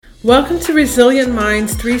Welcome to Resilient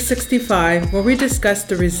Minds 365, where we discuss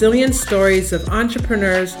the resilient stories of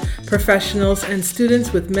entrepreneurs, professionals, and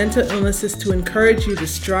students with mental illnesses to encourage you to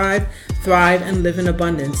strive, thrive, and live in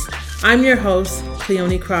abundance. I'm your host,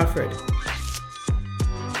 Cleone Crawford.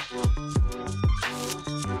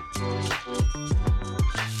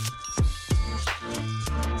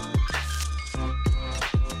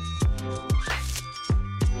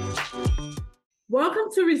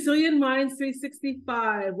 Welcome to Resilient Minds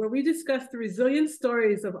 365, where we discuss the resilient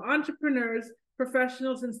stories of entrepreneurs,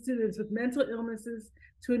 professionals, and students with mental illnesses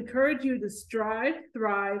to encourage you to strive,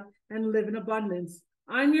 thrive, and live in abundance.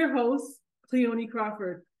 I'm your host, Cleone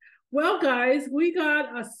Crawford. Well, guys, we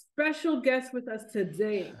got a special guest with us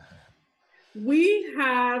today. We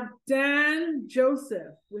have Dan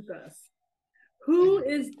Joseph with us. Who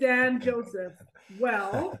is Dan Joseph?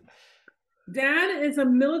 Well, Dan is a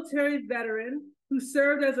military veteran who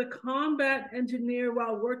served as a combat engineer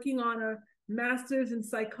while working on a master's in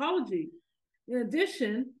psychology. In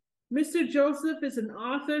addition, Mr. Joseph is an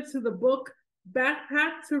author to the book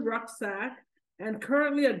Backpack to Rucksack and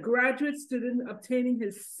currently a graduate student obtaining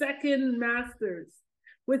his second master's.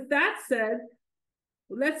 With that said,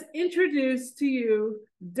 let's introduce to you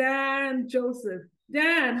Dan Joseph.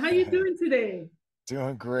 Dan, how you doing today?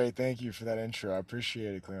 Doing great. Thank you for that intro. I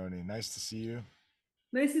appreciate it, Cleone. Nice to see you.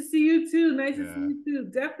 Nice to see you too. Nice to see Yeah. you too.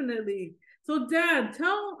 Definitely. So, Dan,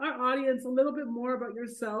 tell our audience a little bit more about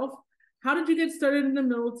yourself. How did you get started in the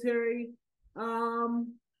military?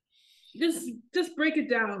 Um, just break it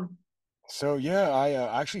down. I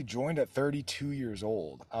actually joined at 32 years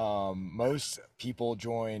old. Most people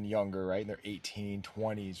join younger, right? In their 18,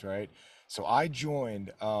 20s, right? So I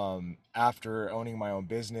joined after owning my own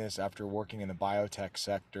business, after working in the biotech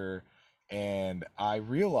sector, and I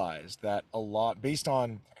realized that a lot based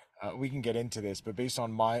on we can get into this, but based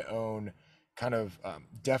on my own kind of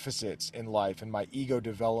deficits in life and my ego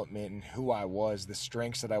development and who I was, the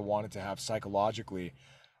strengths that I wanted to have psychologically,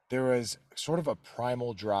 there was sort of a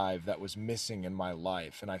primal drive that was missing in my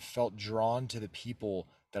life. And I felt drawn to the people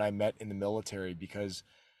that I met in the military because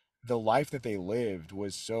the life that they lived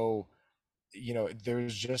was so,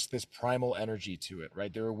 there's just this primal energy to it,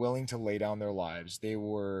 right? They were willing to lay down their lives.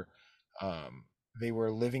 Um, they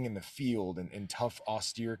were living in the field in tough,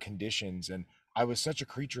 austere conditions. And I was such a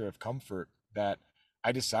creature of comfort that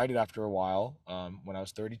I decided after a while, when I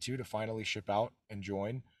was 32, to finally ship out and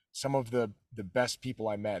join. Some of the best people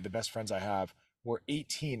I met, the best friends I have, were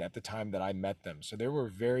 18 at the time that I met them. So they were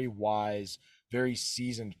very wise, very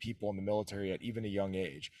seasoned people in the military at even a young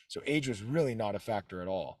age. So age was really not a factor at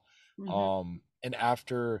all. Mhm. And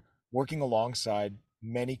after working alongside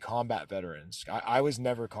many combat veterans, I was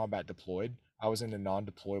never combat deployed. I was in a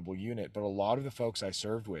non-deployable unit, but a lot of the folks I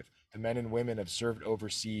served with, the men and women, have served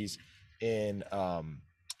overseas in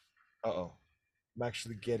uh-oh, I'm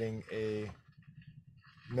actually getting a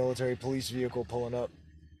military police vehicle pulling up,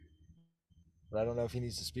 but I don't know if he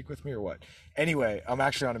needs to speak with me or what. Anyway, I'm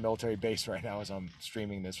actually on a military base right now as I'm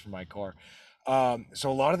streaming this from my car.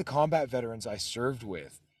 So a lot of the combat veterans I served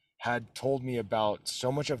with had told me about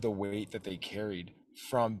so much of the weight that they carried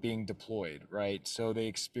from being deployed, right? So they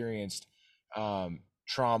experienced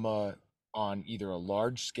trauma on either a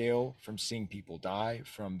large scale from seeing people die,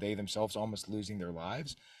 from they themselves almost losing their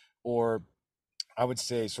lives, or I would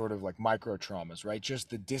say sort of like micro traumas, right? Just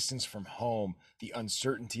the distance from home, the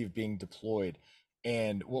uncertainty of being deployed.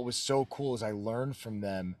 And what was so cool is I learned from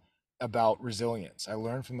them about resilience. I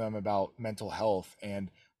learned from them about mental health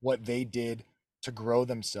and what they did to grow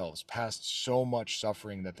themselves past so much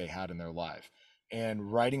suffering that they had in their life.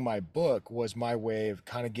 And writing my book was my way of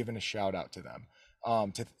kind of giving a shout out to them,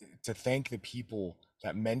 to thank the people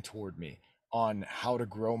that mentored me on how to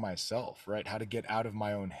grow myself, right? How to get out of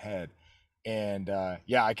my own head. And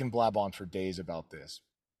yeah, I can blab on for days about this.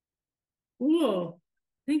 Cool.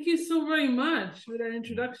 Thank you so very much for that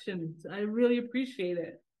introduction. I really appreciate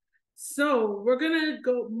it. So we're gonna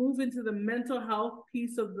go move into the mental health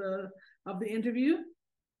piece of the interview.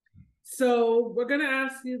 So we're gonna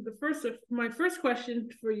ask you the first. My first question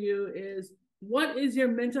for you is, what is your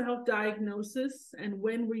mental health diagnosis, and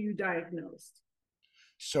when were you diagnosed?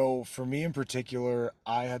 So for me in particular,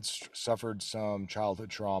 I had suffered some childhood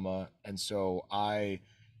trauma, and so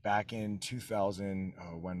back in 2000,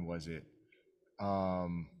 when was it?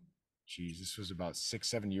 um Geez, this was about 6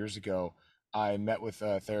 7 years ago. I met with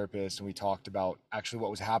a therapist and we talked about actually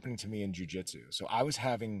what was happening to me in jujitsu. So I was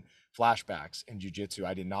having flashbacks in jujitsu.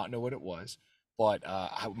 I did not know what it was, but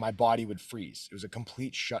my body would freeze. It was a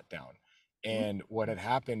complete shutdown. And what had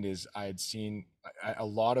happened is I had seen a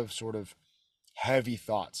lot of sort of heavy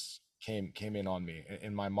thoughts came in on me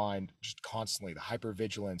in my mind just constantly. The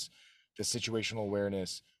hypervigilance, the situational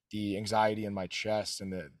awareness, the anxiety in my chest,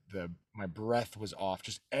 and the my breath was off.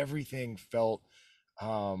 Just everything felt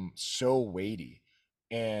so weighty,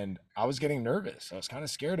 and I was getting nervous. I was kind of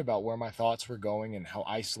scared about where my thoughts were going and how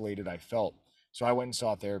isolated I felt. So I went and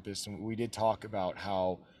saw a therapist, and we did talk about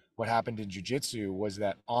how what happened in jujitsu was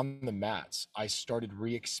that on the mats, I started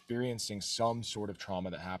re-experiencing some sort of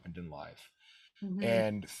trauma that happened in life. Mm-hmm.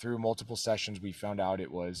 And through multiple sessions, we found out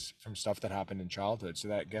it was from stuff that happened in childhood. So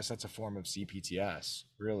that I guess that's a form of CPTS,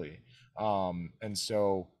 really. And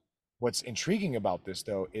so what's intriguing about this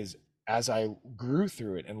though is as I grew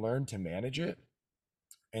through it and learned to manage it,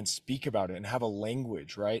 and speak about it and have a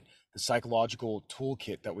language, right? The psychological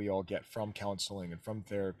toolkit that we all get from counseling and from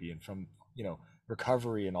therapy and from,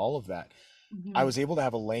 recovery and all of that. I Mm-hmm. was able to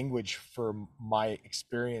have a language for my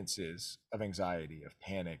experiences of anxiety, of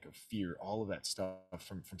panic, of fear, all of that stuff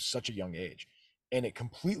from such a young age. And it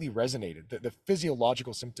completely resonated. The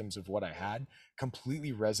physiological symptoms of what I had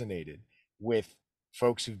completely resonated with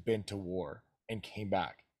folks who've been to war and came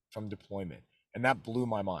back from deployment. And that blew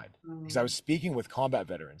my mind because I was speaking with combat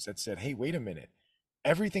veterans that said, hey, wait a minute.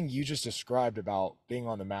 Everything you just described about being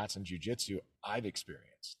on the mats in jujitsu, I've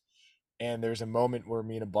experienced. And there's a moment where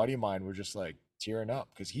me and a buddy of mine were just like tearing up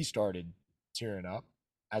because he started tearing up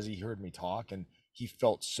as he heard me talk. And he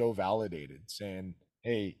felt so validated saying,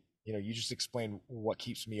 hey, you just explained what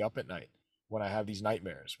keeps me up at night when I have these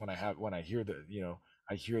nightmares, when I hear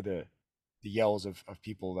I hear the yells of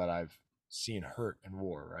people that I've seen hurt in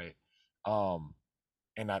war, right? Um,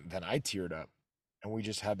 then I teared up, and we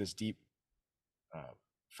just had this deep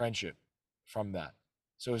friendship from that.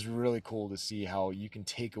 So it was really cool to see how you can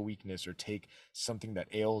take a weakness or take something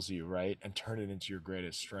that ails you, right, and turn it into your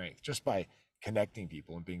greatest strength just by connecting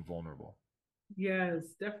people and being vulnerable.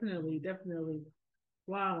 Yes, definitely, definitely.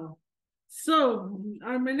 Wow. So,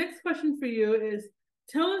 my next question for you is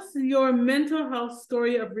tell us your mental health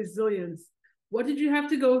story of resilience. What did you have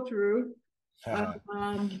to go through?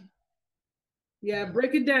 Um, yeah,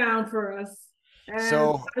 break it down for us. And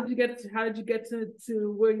So how did you get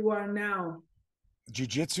to where you are now?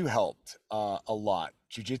 jujitsu helped a lot.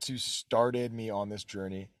 Jujitsu started me on this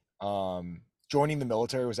journey. Joining the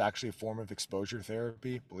military was actually a form of exposure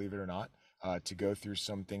therapy, believe it or not, to go through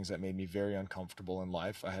some things that made me very uncomfortable in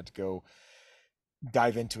life. I had to go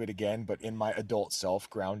dive into it again, but in my adult self,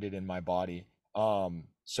 grounded in my body.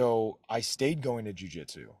 So I stayed going to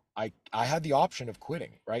jujitsu. I had the option of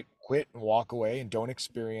quitting, right? Quit and walk away and don't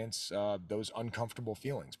experience those uncomfortable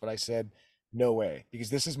feelings. But I said, no way, because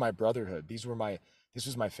this is my brotherhood. This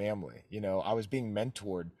was my family. I was being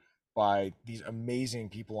mentored by these amazing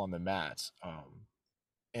people on the mats,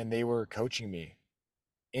 and they were coaching me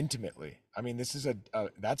intimately. I mean, this is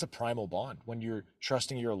that's a primal bond when you're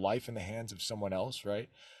trusting your life in the hands of someone else, right?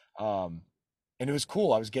 Um, and it was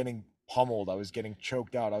cool. I was getting pummeled, I was getting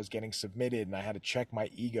choked out, I was getting submitted, and I had to check my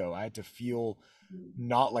ego. I had to feel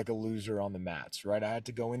not like a loser on the mats, right? I had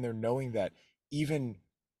to go in there knowing that even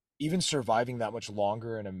surviving that much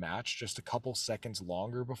longer in a match, just a couple seconds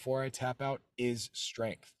longer before I tap out, is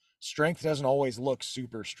strength. Strength doesn't always look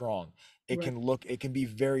super strong. Right. It can be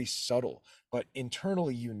very subtle, but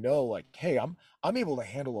internally, like, hey, I'm able to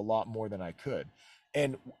handle a lot more than I could.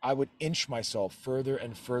 And I would inch myself further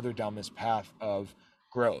and further down this path of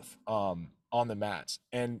growth on the mats.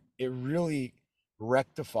 And it really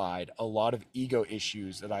rectified a lot of ego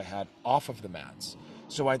issues that I had off of the mats.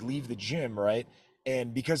 So I'd leave the gym, right?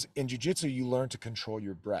 And because in jujitsu, you learn to control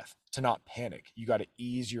your breath, to not panic. You got to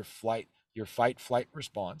ease your fight flight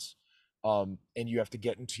response. And you have to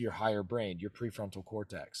get into your higher brain, your prefrontal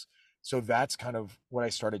cortex. So that's kind of what I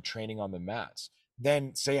started training on the mats.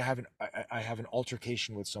 Then say I have an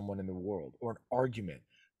altercation with someone in the world, or an argument,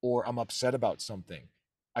 or I'm upset about something.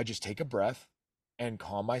 I just take a breath and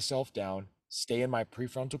calm myself down, stay in my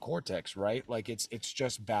prefrontal cortex, right? Like it's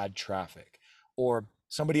just bad traffic. Or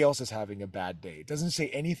somebody else is having a bad day. It doesn't say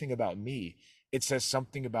anything about me. It says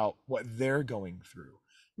something about what they're going through.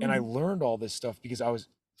 And I Mhm. learned all this stuff because I was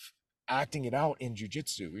acting it out in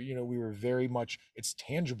jujitsu. We were very much, it's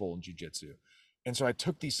tangible in jujitsu. And so I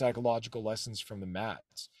took these psychological lessons from the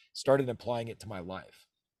mats, started applying it to my life.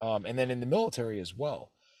 And then in the military as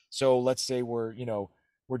well. So let's say we're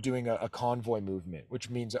doing a convoy movement, which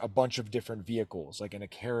means a bunch of different vehicles, like in a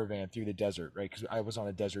caravan through the desert, right? Because I was on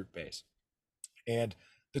a desert base, and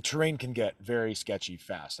the terrain can get very sketchy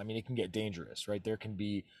fast. I mean, it can get dangerous, right? There can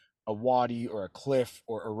be a wadi or a cliff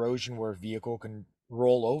or erosion where a vehicle can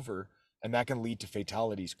roll over, and that can lead to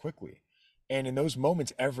fatalities quickly. And in those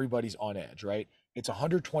moments, everybody's on edge, right? It's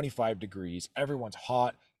 125 degrees, everyone's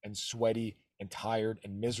hot and sweaty and tired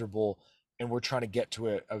and miserable, and we're trying to get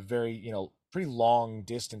to a very, pretty long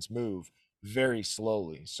distance move very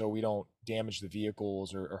slowly so we don't damage the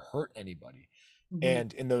vehicles or hurt anybody. Hmm.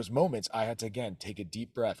 And in those moments, I had to again take a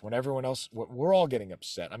deep breath. When everyone else, we're all getting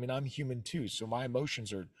upset. I mean, I'm human too, so my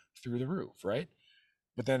emotions are through the roof, right?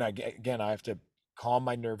 But then again, I have to calm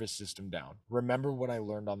my nervous system down. Remember what I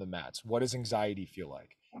learned on the mats. What does anxiety feel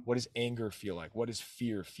like? What does anger feel like? What does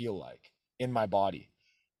fear feel like in my body?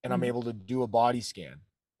 And I'm Hmm. able to do a body scan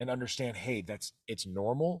and understand, hey, it's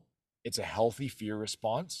normal. It's a healthy fear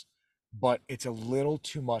response, but it's a little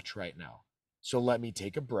too much right now. So let me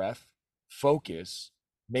take a breath, focus,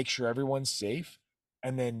 make sure everyone's safe,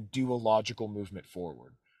 and then do a logical movement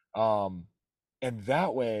forward. Um, and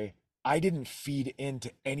that way I didn't feed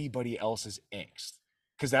into anybody else's angst,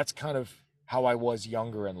 because that's kind of how I was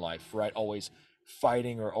younger in life, right? Always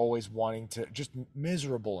fighting or always wanting to, just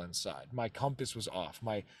miserable inside. My compass was off.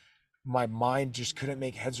 My mind just couldn't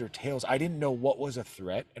make heads or tails. I didn't know what was a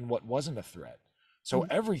threat and what wasn't a threat. So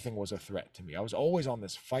everything was a threat to me. I was always on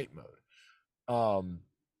this fight mode.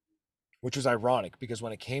 Which was ironic because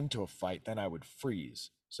when it came to a fight, then I would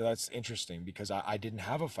freeze. So that's interesting because I didn't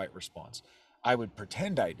have a fight response. I would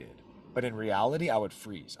pretend I did, but in reality, I would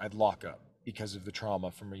freeze. I'd lock up because of the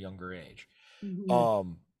trauma from a younger age. Hmm.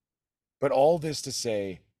 Um, but all this to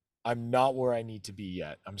say, I'm not where I need to be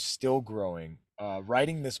yet. I'm still growing.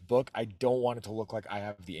 Writing this book, I don't want it to look like I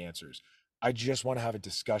have the answers. I just want to have a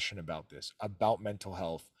discussion about this, about mental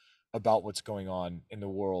health, about what's going on in the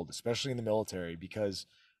world, especially in the military, because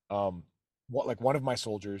um, one of my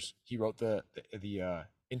soldiers, he wrote the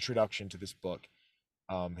introduction to this book.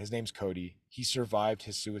 His name's Cody. He survived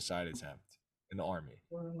his suicide attempt in the army,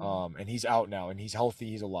 Wow. and he's out now, and he's healthy.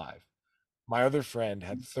 He's alive. My other friend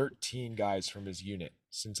had 13 guys from his unit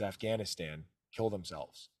since Afghanistan kill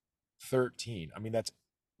themselves. 13. I mean,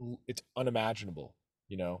 it's unimaginable,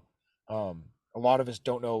 you know. A lot of us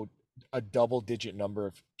don't know a double digit number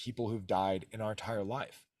of people who've died in our entire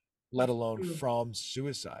life, let alone True. from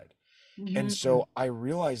suicide. And Hmm. so I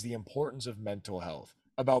realized the importance of mental health,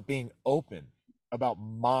 about being open about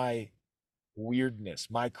my weirdness,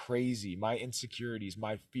 my crazy, my insecurities,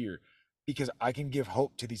 my fear, because I can give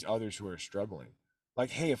hope to these others who are struggling. Like,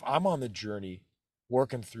 hey, if I'm on the journey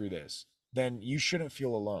working through this, then you shouldn't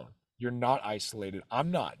feel alone. You're not isolated.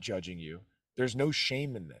 I'm not judging you. There's no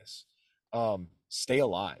shame in this. Stay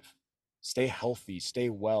alive, stay healthy, stay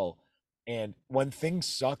well. And when things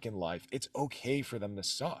suck in life, it's okay for them to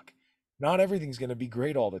suck. Not everything's going to be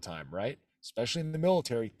great all the time, right? Especially in the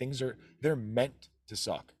military, they're meant to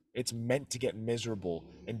suck. It's meant to get miserable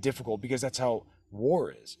and difficult because that's how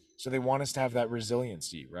war is. So they want us to have that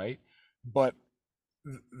resiliency, right? But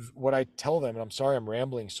what I tell them, and I'm sorry I'm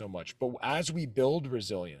rambling so much, but as we build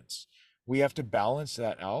resilience, we have to balance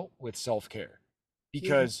that out with self care. Yeah.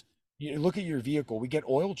 Because you look at your vehicle, we get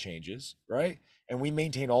oil changes, right? And we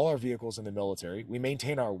maintain all our vehicles in the military, we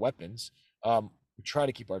maintain our weapons. We try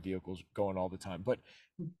to keep our vehicles going all the time, but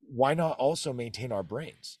why not also maintain our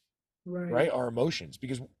brains? Right. Right? Our emotions,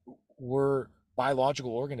 because we're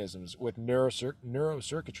biological organisms with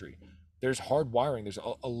neurocircuitry. There's hard wiring, there's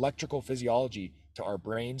electrical physiology to our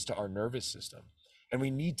brains, to our nervous system. And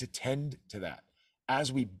we need to tend to that.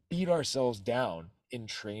 As we beat ourselves down in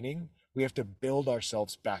training, we have to build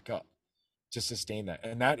ourselves back up to sustain that.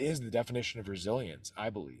 And that is the definition of resilience, I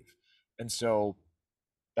believe. And so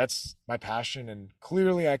that's my passion. And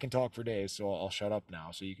clearly I can talk for days. So I'll shut up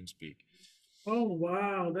now so you can speak. Oh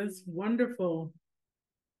wow, that's wonderful.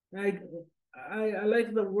 I I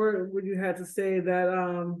like the word what you had to say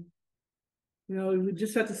that we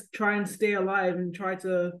just have to try and stay alive and try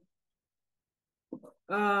to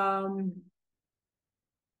um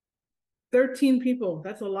 13 people.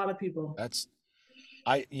 That's a lot of people. That's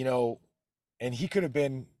I, and he could have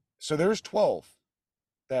been. So there's 12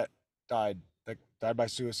 that that died by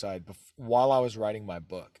suicide while I was writing my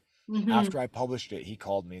book. Hmm. After I published it, he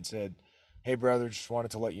called me and said, "Hey brother, just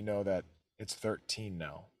wanted to let you know that it's 13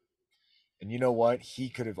 now." And you know what? He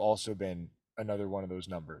could have also been another one of those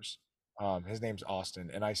numbers. His name's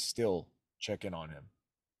Austin, and I still check in on him.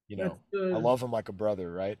 You That's know, I good. love him like a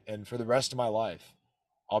brother, right? And for the rest of my life,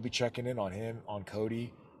 I'll be checking in on him, on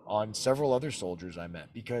Cody, on several other soldiers I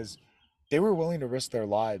met, because they were willing to risk their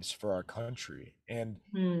lives for our country. And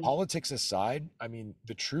Hmm. politics aside, I mean,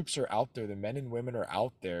 the troops are out there, the men and women are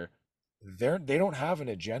out there. They don't have an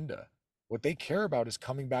agenda. What they care about is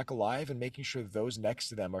coming back alive and making sure those next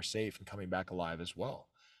to them are safe and coming back alive as well.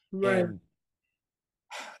 Right.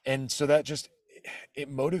 And so that just, it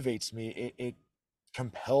motivates me. It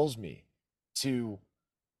compels me to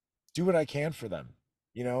do what I can for them,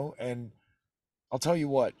 and I'll tell you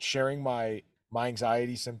what, sharing my my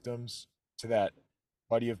anxiety symptoms to that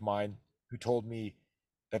buddy of mine who told me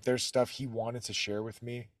that there's stuff he wanted to share with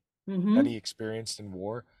me that Mm-hmm. he experienced in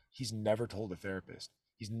war. He's never told a therapist.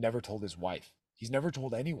 He's never told his wife. He's never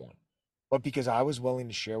told anyone. But because I was willing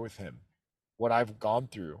to share with him what I've gone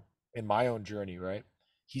through in my own journey, right?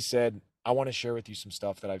 He said, I want to share with you some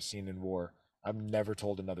stuff that I've seen in war. I've never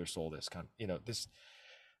told another soul this kind of, this,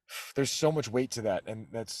 there's so much weight to that. And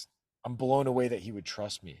I'm blown away that he would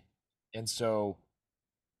trust me. And so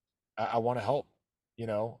I want to help,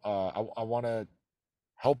 I want to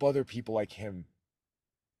help other people like him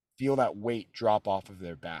feel that weight drop off of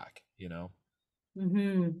their back.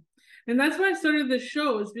 Mm-hmm. And that's why I started this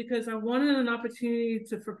show, is because I wanted an opportunity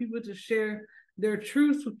for people to share their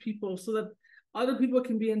truths with people so that other people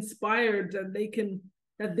can be inspired, that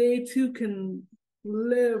they too can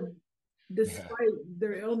live Yeah. despite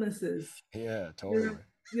their illnesses. Yeah, You know, totally.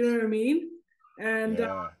 you know what I mean? And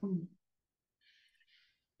Yeah.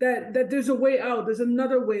 that there's a way out, there's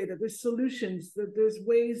another way, that there's solutions, that there's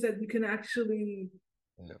ways that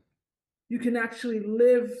Yeah. you can actually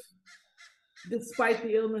live despite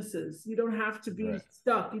the illnesses. You don't have to be Right.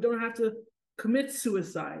 stuck. You don't have to commit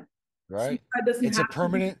suicide. Right. Suicide doesn't It's a have to be.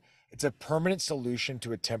 permanent it's a permanent solution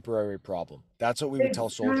to a temporary problem. That's what we would tell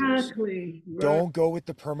soldiers. Exactly. Right. Don't go with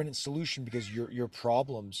the permanent solution because your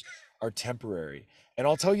problems are temporary. And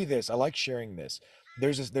I'll tell you this, I like sharing this.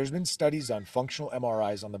 There's been studies on functional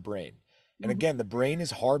MRIs on the brain. And Mhm. again, the brain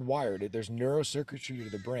is hardwired. There's neurocircuitry to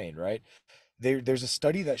the brain, right? There's a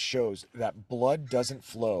study that shows that blood doesn't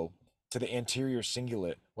flow to the anterior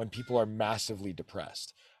cingulate when people are massively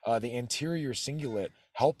depressed. The anterior cingulate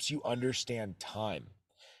helps you understand time.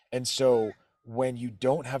 And so when you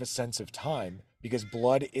don't have a sense of time because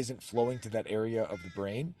blood isn't flowing to that area of the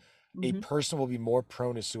brain, a Mhm. person will be more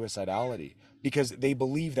prone to suicidality because they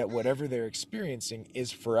believe that whatever they're experiencing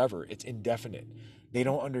is forever, it's indefinite. They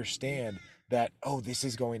don't understand that, oh, this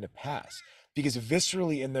is going to pass because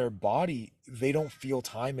viscerally in their body, they don't feel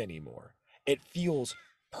time anymore. It feels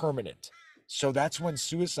permanent. So that's when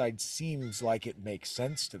suicide seems like it makes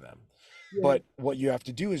sense to them. Yeah. But what you have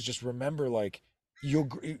to do is just remember, like, you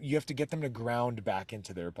have to get them to ground back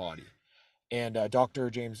into their body. And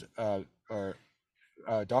Dr. James or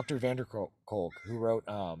Dr. Vanderkolk, who wrote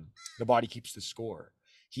 "The Body Keeps the Score,"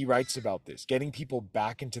 he writes about this: getting people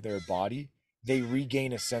back into their body, they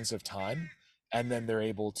regain a sense of time, and then they're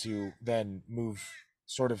able to then move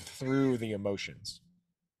sort of through the emotions.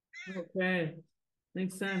 Okay.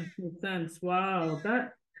 Makes sense. Makes sense. Wow.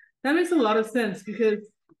 That makes a lot of sense, because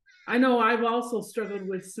I know I've also struggled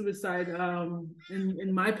with suicide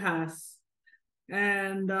in my past.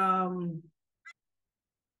 And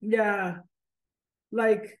yeah,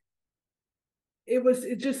 like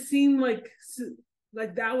it just seemed like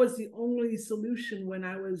that was the only solution when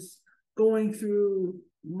I was going through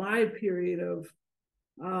my period of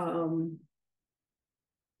um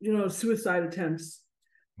suicide attempts.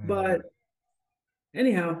 But Mm-hmm.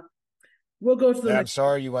 anyhow, we'll go to the Yeah, I'm next.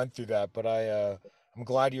 sorry you went through that, but I'm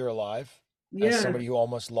glad you're alive. As Yeah. somebody who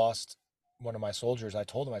almost lost one of my soldiers, I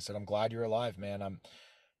told him, I said, I'm glad you're alive, man.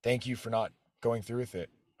 Thank you for not going through with it.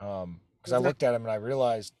 Because I looked Exactly. at him and I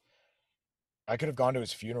realized I could have gone to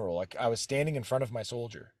his funeral. Like I was standing in front of my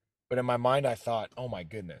soldier, but in my mind I thought, oh my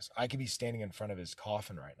goodness, I could be standing in front of his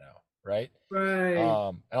coffin right now, right? Right.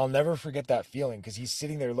 And I'll never forget that feeling because he's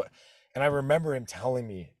sitting there, and I remember him telling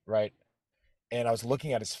me, right? And I was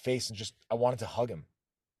looking at his face and just I wanted to hug him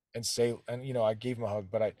and say, and I gave him a hug,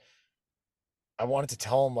 but I wanted to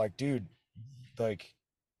tell him like, dude, like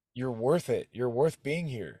you're worth it. You're worth being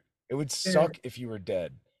here. It would Yeah. suck if you were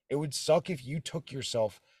dead. It would suck if you took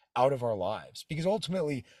yourself out of our lives because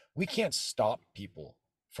ultimately we can't stop people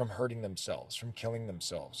from hurting themselves, from killing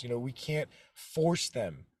themselves. We can't force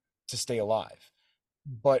them to stay alive,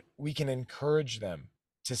 but we can encourage them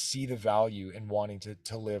to see the value in wanting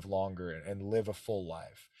to live longer and live a full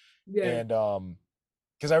life. Yeah. And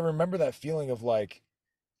because I remember that feeling of like,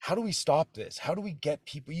 how do we stop this? How do we get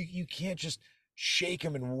people? You can't just shake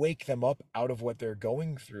them and wake them up out of what they're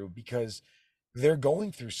going through because they're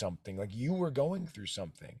going through something like you were going through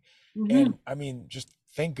something. Hmm. And I mean, just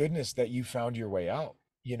thank goodness that you found your way out.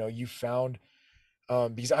 You found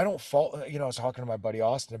because I don't fault, I was talking to my buddy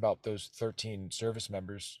Austin about those 13 service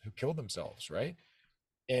members who killed themselves, right?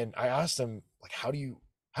 And I asked him like, how do you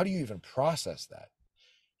even process that?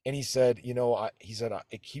 And he said,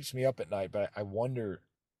 it keeps me up at night, but I wonder.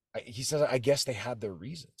 He said, I guess they had their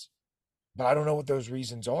reasons, but I don't know what those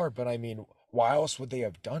reasons are. But I mean, why else would they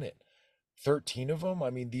have done it? 13 of them. I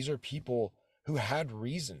mean, these are people who had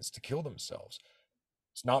reasons to kill themselves.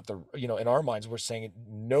 It's not the, in our minds, we're saying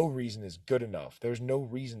no reason is good enough. There's no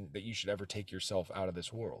reason that you should ever take yourself out of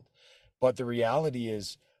this world. But the reality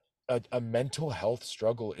is, a mental health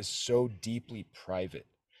struggle is so deeply private.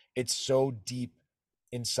 It's so deep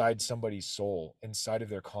inside somebody's soul, inside of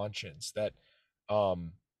their conscience, that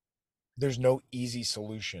um, there's no easy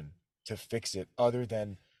solution to fix it other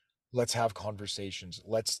than let's have conversations.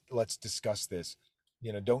 Let's discuss this.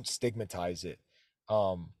 Don't stigmatize it.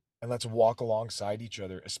 And let's walk alongside each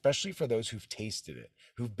other, especially for those who've tasted it,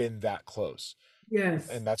 who've been that close. Yes.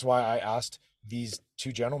 And that's why I asked these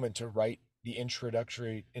two gentlemen to write the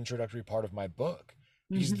introductory part of my book,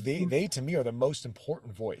 because they Hmm. they to me are the most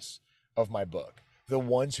important voice of my book, the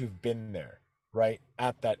ones who've been there, right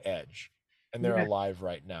at that edge, and they're Yeah, alive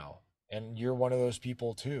right now. And you're one of those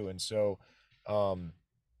people too. And so um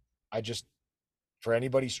I just, for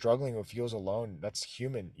anybody struggling who feels alone, that's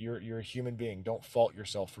human. You're a human being. Don't fault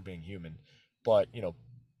yourself for being human. But,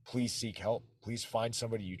 please seek help. Please find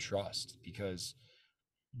somebody you trust, because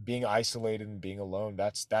being isolated and being alone,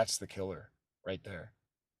 that's the killer right there,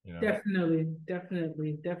 you know. definitely,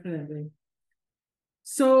 definitely, definitely.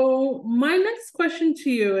 So my next question to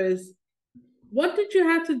you is, what did you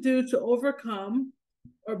have to do to overcome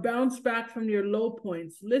or bounce back from your low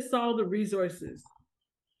points? List all the resources.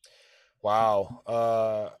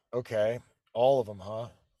 Wow. Okay. All of them, huh?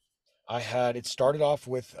 It started off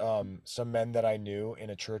with some men that I knew in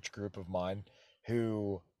a church group of mine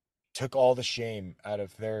who took all the shame out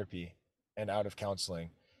of therapy and out of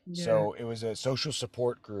counseling. Yeah. So it was a social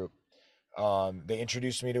support group. They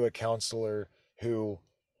introduced me to a counselor who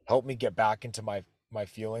helped me get back into my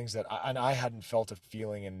feelings, and I hadn't felt a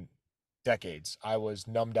feeling in decades. I was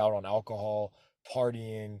numbed out on alcohol,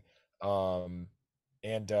 partying, um,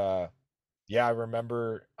 and yeah, I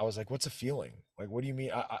remember I was like, "What's a feeling? Like, what do you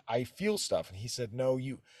mean? I feel stuff." And he said, "No,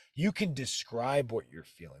 you can describe what you're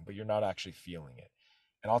feeling, but you're not actually feeling it."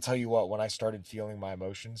 And I'll tell you what, when I started feeling my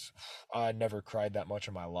emotions, I never cried that much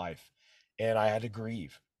in my life, and I had to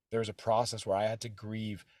grieve. There was a process where I had to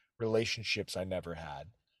grieve relationships I never had,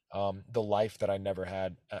 the life that I never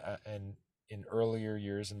had, and in earlier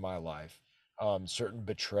years in my life, certain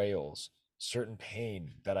betrayals, certain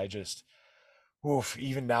pain that I just, oof,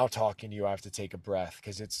 even now talking to you, I have to take a breath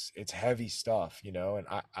because it's heavy stuff, and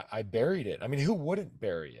I buried it. I mean, who wouldn't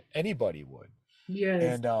bury it? Anybody would. Yes.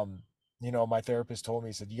 And my therapist told me,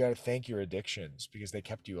 he said, you got to thank your addictions because they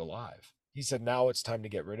kept you alive. He said, now it's time to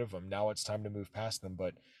get rid of them. Now it's time to move past them,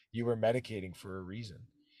 but you were medicating for a reason.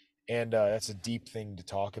 And that's a deep thing to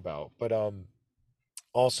talk about. But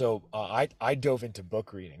also, I dove into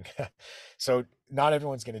book reading. So not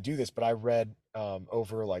everyone's going to do this, but I read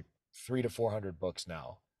over like 300 to 400 books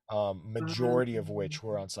now, majority of which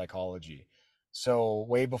were on psychology. So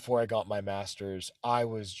way before I got my master's, I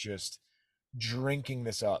was just drinking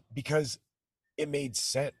this up because it made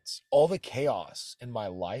sense. All the chaos in my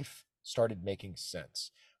life started making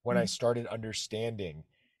sense when I started understanding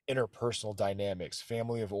interpersonal dynamics,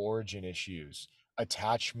 family of origin issues,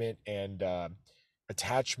 attachment and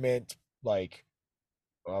attachment, like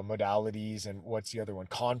modalities, and what's the other one?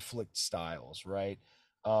 Conflict styles, right?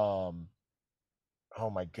 Um, oh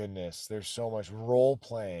my goodness, there's so much role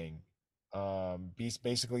playing.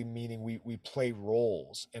 Basically meaning we play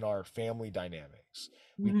roles in our family dynamics.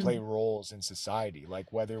 We play Mhm. roles in society,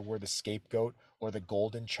 like whether we're the scapegoat or the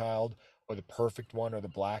golden child or the perfect one or the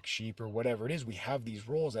black sheep or whatever it is. We have these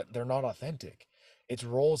roles that they're not authentic. It's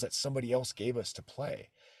roles that somebody else gave us to play.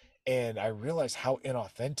 And I realized how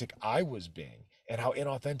inauthentic I was being and how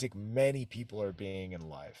inauthentic many people are being in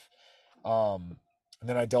life. um and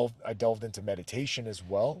then I delved into meditation as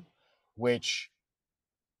well, which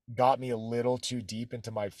got me a little too deep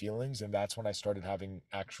into my feelings, and that's when I started having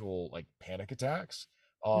actual like panic attacks,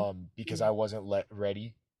 because I wasn't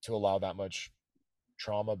ready to allow that much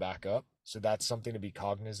trauma back up. So that's something to be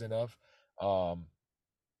cognizant of. um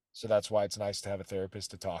so that's why it's nice to have a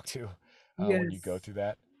therapist to talk to when you go Yes. through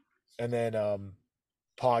that. And then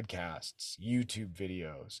podcasts, YouTube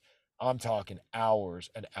videos. I'm talking hours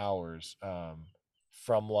and hours,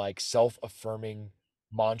 from like self affirming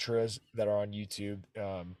mantras that are on YouTube,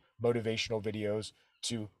 motivational videos,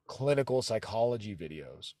 to clinical psychology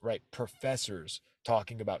videos, right? Professors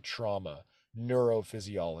talking about trauma,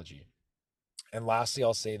 neurophysiology. And lastly,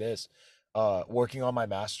 I'll say this, working on my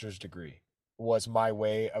master's degree was my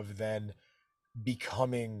way of then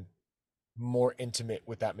becoming more intimate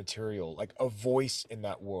with that material, like a voice in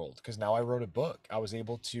that world. Because now I wrote a book. I was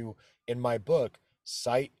able to, in my book,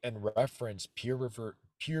 cite and reference peer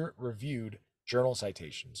reviewed journal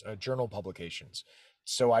citations, journal publications,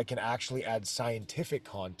 so I can actually add scientific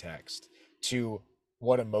context to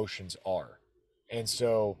what emotions are. And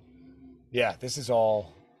so, yeah, this is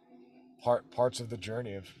all parts of the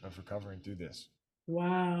journey of recovering through this.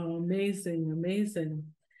 Wow, amazing, amazing.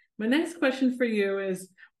 My next question for you is,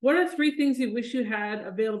 what are three things you wish you had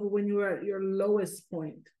available when you were at your lowest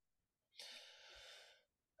point?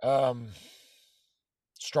 Um,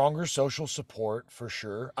 Stronger social support for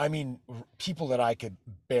sure. I mean, people that I could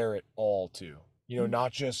bear it all to,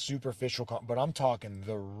 not just superficial, but I'm talking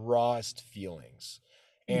the rawest feelings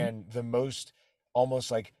Mhm. and the most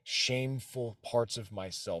almost like shameful parts of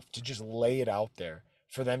myself to just lay it out there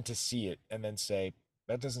for them to see it and then say,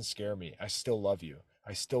 that doesn't scare me. I still love you.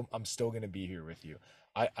 I'm still going to be here with you.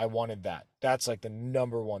 I wanted that. That's like the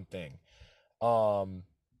number one thing. Um,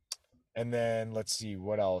 and then let's see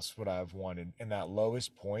what else would I have wanted in that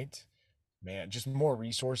lowest point. Man, just more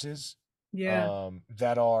resources, Yeah.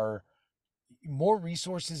 that are more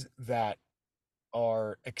resources that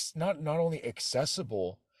are not only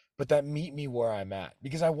accessible, but that meet me where I'm at,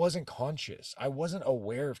 because I wasn't conscious. I wasn't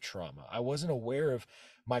aware of trauma. I wasn't aware of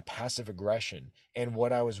my passive aggression and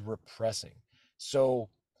what I was repressing. So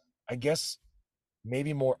I guess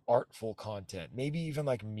maybe more artful content, maybe even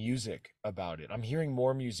like music about it. I'm hearing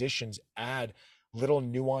more musicians add little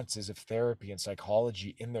nuances of therapy and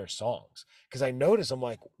psychology in their songs, because I notice I'm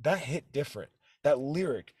like, that hit different. That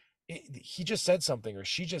lyric, he just said something or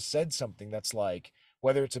she just said something that's like,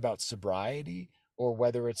 whether it's about sobriety or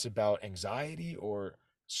whether it's about anxiety or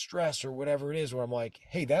stress or whatever it is, where I'm like,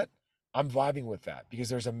 hey, that I'm vibing with that because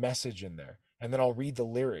there's a message in there. And then I'll read the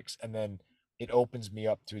lyrics and then it opens me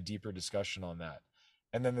up to a deeper discussion on that.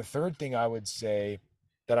 And then the third thing I would say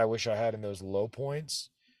that I wish I had in those low points,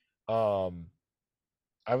 um,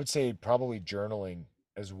 I would say probably journaling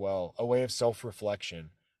as well, a way of self-reflection.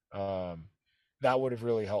 Um, that would have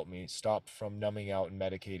really helped me stop from numbing out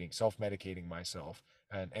and self-medicating myself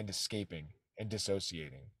and escaping and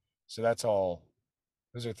dissociating. So that's all.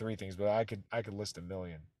 Those are three things, but I could list a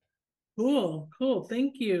million. Cool, cool.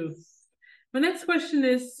 Thank you. My next question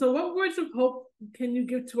is, so what words of hope can you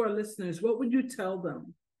give to our listeners? What would you tell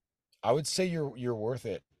them? I would say you're worth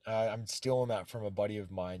it. I'm stealing that from a buddy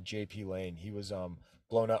of mine, JP Lane. He was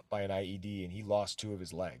blown up by an IED and he lost two of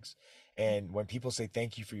his legs. And when people say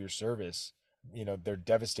thank you for your service, they're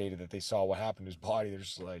devastated that they saw what happened to his body. They're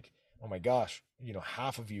just like, oh my gosh,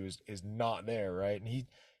 half of you is not there, right? And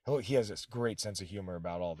he has this great sense of humor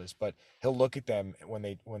about all this, but he'll look at them when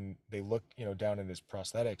they look, down in his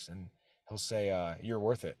prosthetics, and he'll say, you're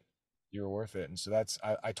worth it. You're worth it. And so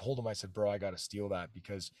I told him, I said, bro, I got to steal that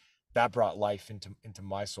because that brought life into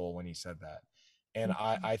my soul when he said that. And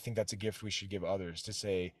I think that's a gift we should give others, to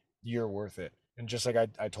say you're worth it. And just like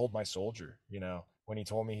I told my soldier, when he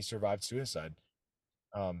told me he survived suicide,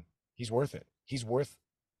 um, he's worth it. He's worth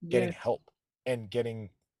getting Yes. help and getting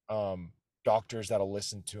um, doctors that'll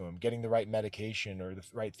listen to him, getting the right medication or the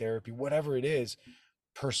right therapy, whatever it is.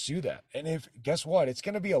 Pursue that. And if guess what, it's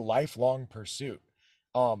going to be a lifelong pursuit.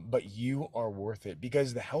 But you are worth it,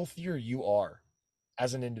 because the healthier you are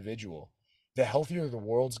as an individual, the healthier the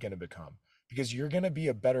world's going to become, because you're going to be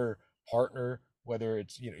a better partner, whether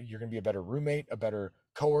it's, you're going to be a better roommate, a better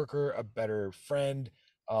coworker, a better friend,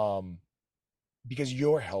 um, because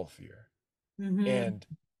you're healthier. Mm-hmm. And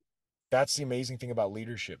that's the amazing thing about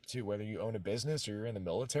leadership too. Whether you own a business or you're in the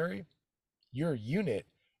military, your unit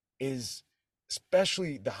is,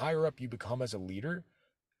 especially the higher up you become as a leader,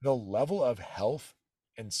 the level of health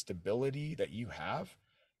and stability that you have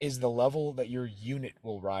is the level that your unit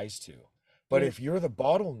will rise to. But Yes. if you're the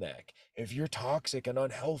bottleneck, if you're toxic and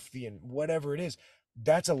unhealthy and whatever it is,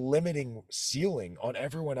 that's a limiting ceiling on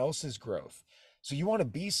everyone else's growth. So you want to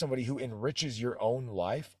be somebody who enriches your own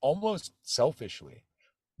life almost selfishly,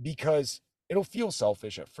 because it'll feel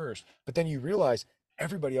selfish at first, but then you realize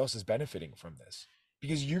everybody else is benefiting from this,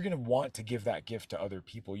 because you're going to want to give that gift to other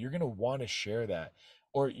people. You're going to want to share that,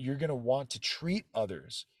 or you're going to want to treat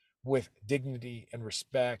others with dignity and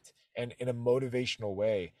respect and in a motivational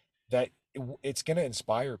way that it's going to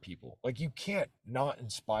inspire people. Like, you can't not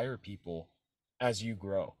inspire people as you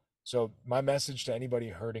grow. So my message to anybody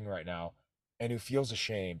hurting right now and who feels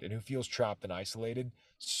ashamed and who feels trapped and isolated,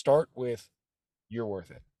 start with you're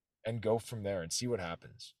worth it, and go from there and see what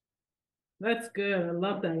happens. That's good. I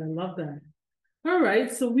love that. I love that. All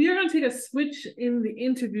right. So we are going to take a switch in the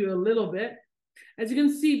interview a little bit. As you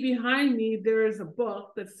can see behind me, there is a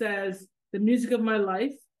book that says The Music of My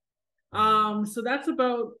Life. Mhm. So that's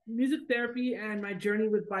about music therapy and my journey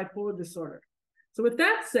with bipolar disorder. So with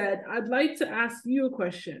that said, I'd like to ask you a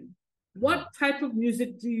question. What Mhm. type of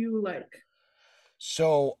music do you like?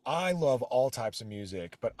 So I love all types of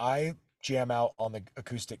music, but I jam out on the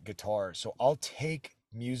acoustic guitar. So I'll take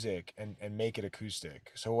music and make it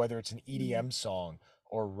acoustic. So whether it's an Mm. EDM song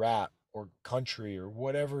or rap or country or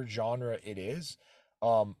whatever genre it is,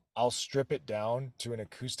 I'll strip it down to an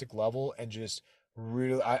acoustic level and just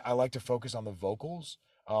really, I like to focus on the vocals.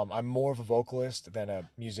 I'm more of a vocalist than a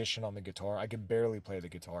musician on the guitar. I can barely play the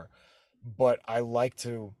guitar, but I like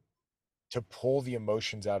to pull the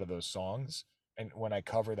emotions out of those songs and when I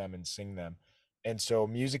cover them and sing them. And so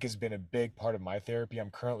music has been a big part of my therapy. I'm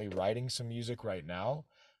currently writing some music right now.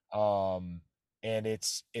 Um and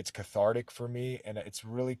it's cathartic for me, and it's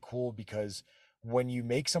really cool because when you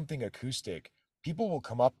make something acoustic, people will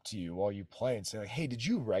come up to you while you play and say like, "Hey, did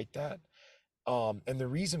you write that?" And the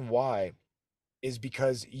reason why is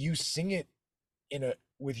because you sing it in a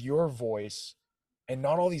with your voice and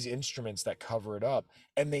not all these instruments that cover it up,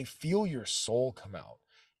 and they feel your soul come out.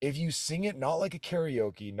 If you sing it not like a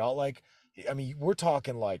karaoke, not like, I mean, we're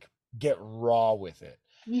talking like get raw with it.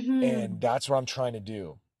 And Mm-hmm. that's what I'm trying to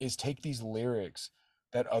do is take these lyrics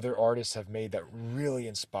that other artists have made that really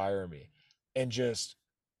inspire me and just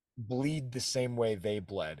bleed the same way they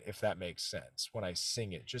bled, if that makes sense. When I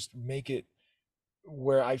sing it, just make it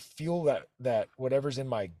where I feel that whatever's in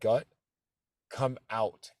my gut come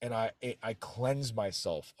out, and I cleanse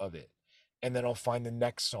myself of it, and then I'll find the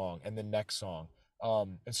next song and the next song.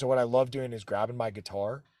 And so what I love doing is grabbing my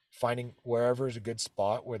guitar, finding wherever is a good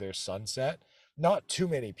spot where there's sunset, not too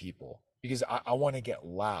many people, because I want to get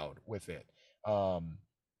loud with it.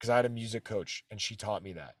 Because I had a music coach and she taught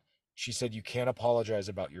me that. She said you can't apologize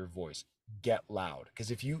about your voice. Get loud, because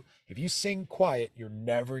if you sing quiet, you're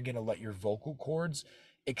never gonna let your vocal cords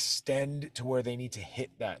extend to where they need to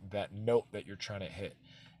hit that note that you're trying to hit.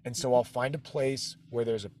 And so I'll find a place where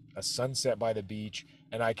there's a sunset by the beach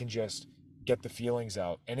and I can just get the feelings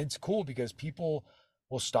out. And it's cool because people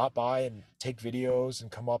will stop by and take videos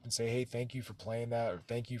and come up and say, "Hey, thank you for playing that," or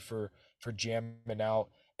 "Thank you for jamming out."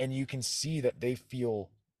 And you can see that they feel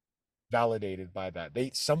validated by that.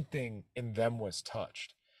 They something in them was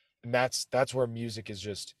touched. And that's where music is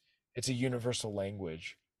just, it's a universal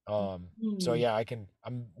language. So Mm. yeah,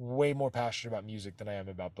 I'm way more passionate about music than I am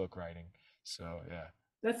about book writing. So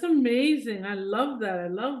That's amazing. I love that. I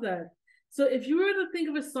love that. So, if you were to think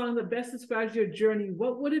of a song that best describes your journey,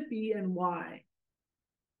 what would it be and why?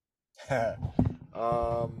 yeah.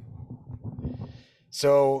 um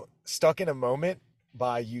so Stuck in a Moment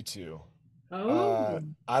by U2. Oh,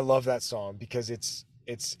 I love that song because it's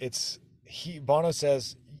he Bono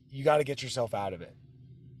says you got to get yourself out of it.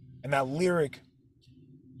 And that lyric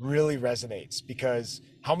really resonates because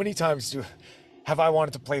how many times have I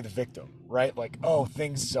wanted to play the victim, right? Like, oh,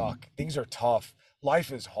 things suck, things are tough,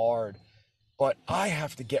 life is hard, but I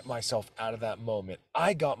have to get myself out of that moment.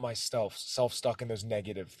 I got myself self stuck in those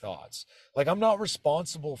negative thoughts. Like, I'm not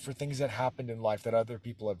responsible for things that happened in life that other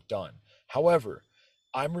people have done. However,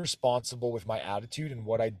 I'm responsible with my attitude and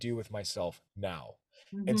what I do with myself now.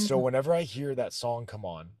 And so mm-hmm. whenever I hear that song come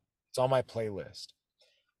on, it's on my playlist.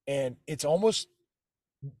 And it's almost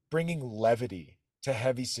bringing levity to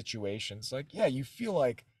heavy situations. Like, yeah, you feel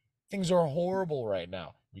like things are horrible right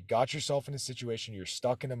now. You got yourself in a situation, you're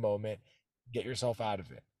stuck in a moment, get yourself out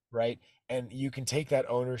of it, right? And you can take that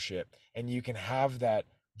ownership and you can have that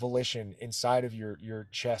volition inside of your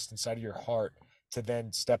chest, inside of your heart, to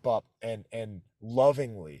then step up and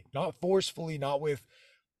lovingly, not forcefully, not with,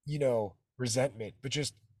 resentment, but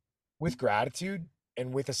just with gratitude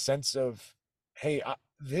and with a sense of, hey,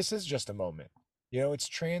 this is just a moment. It's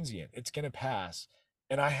transient. It's going to pass,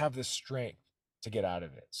 and I have the strength to get out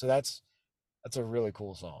of it. So that's a really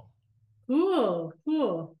cool song. Cool,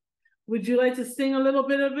 cool. Would you like to sing a little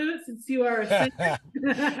bit of it since you are a singer?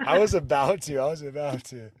 I was about to. I was about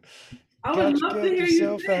to. I would Got to love to get hear you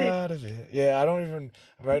yourself sing. out of it. Yeah, I don't even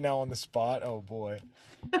right now on the spot. Oh boy.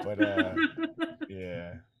 But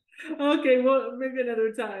yeah. Okay, well, maybe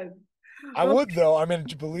another time. I Oh, would though. I mean,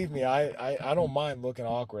 believe me, I don't mind looking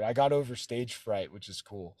awkward. I got over stage fright, which is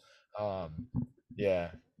cool. Um,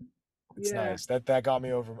 yeah, it's yeah. nice. That got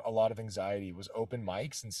me over a lot of anxiety. Was open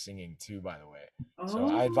mics and singing too, by the way. So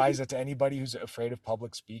I Oh, advise that to anybody who's afraid of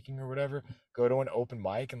public speaking or whatever. Go to an open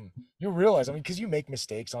mic and you'll realize. I mean, because you make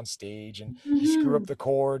mistakes on stage and you screw up mhm. the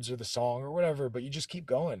chords or the song or whatever, but you just keep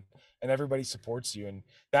going and everybody supports you. And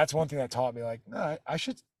that's one thing that taught me. Like, no, I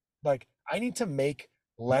should, like, I need to make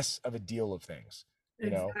less of a deal of things.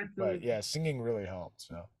 But Exactly. yeah, singing really helped.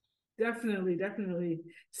 So. Definitely, definitely.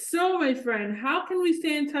 So, my friend, how can we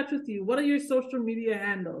stay in touch with you? What are your social media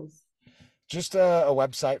handles? Just a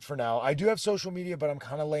website for now. I do have social media, but I'm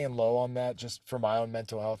kind of laying low on that just for my own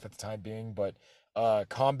mental health at the time being. But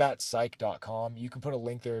combatpsych.com. You can put a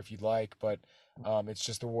link there if you'd like. But It's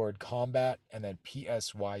just the word combat and then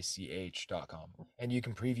psych.com. And you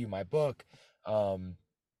can preview my book,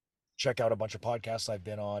 check out a bunch of podcasts I've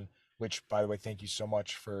been on, which, by the way, thank you so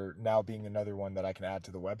much for now being another one that I can add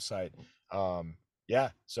to the website. Yeah,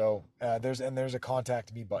 so there's a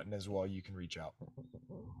contact me button as well. You can reach out.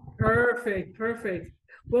 Perfect, perfect.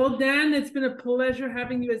 Well, Dan, it's been a pleasure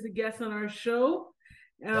having you as a guest on our show.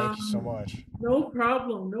 Thank you so much. No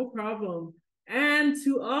problem, no problem. And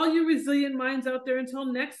to all you resilient minds out there, until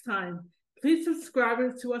next time, please subscribe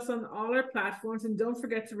to us on all our platforms and don't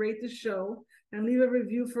forget to rate the show and leave a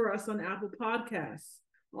review for us on Apple Podcasts.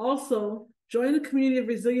 Also, join the community of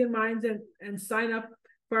resilient minds and sign up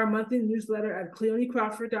for our monthly newsletter at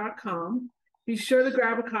cleonecrawford.com. Be sure to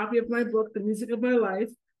grab a copy of my book, The Music of My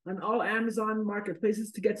Life, on all Amazon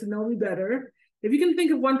marketplaces to get to know me better. If you can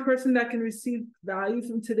think of one person that can receive value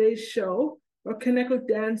from today's show or connect with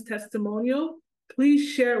Dan's testimonial, please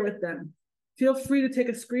share with them. Feel free to take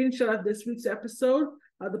a screenshot of this week's episode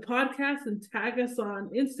of the podcast and tag us on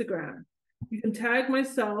Instagram. You can tag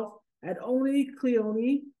myself at Only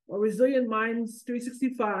Cleone or Resilient Minds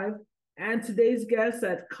 365 and today's guest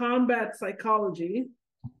at Combat Psychology,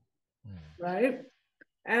 right?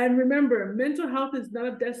 And remember, mental health is not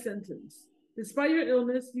a death sentence. Despite your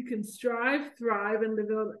illness, you can strive, thrive, and live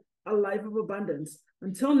a life of abundance.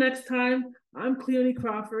 Until next time, I'm Cleone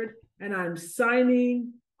Crawford, and I'm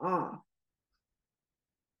signing off.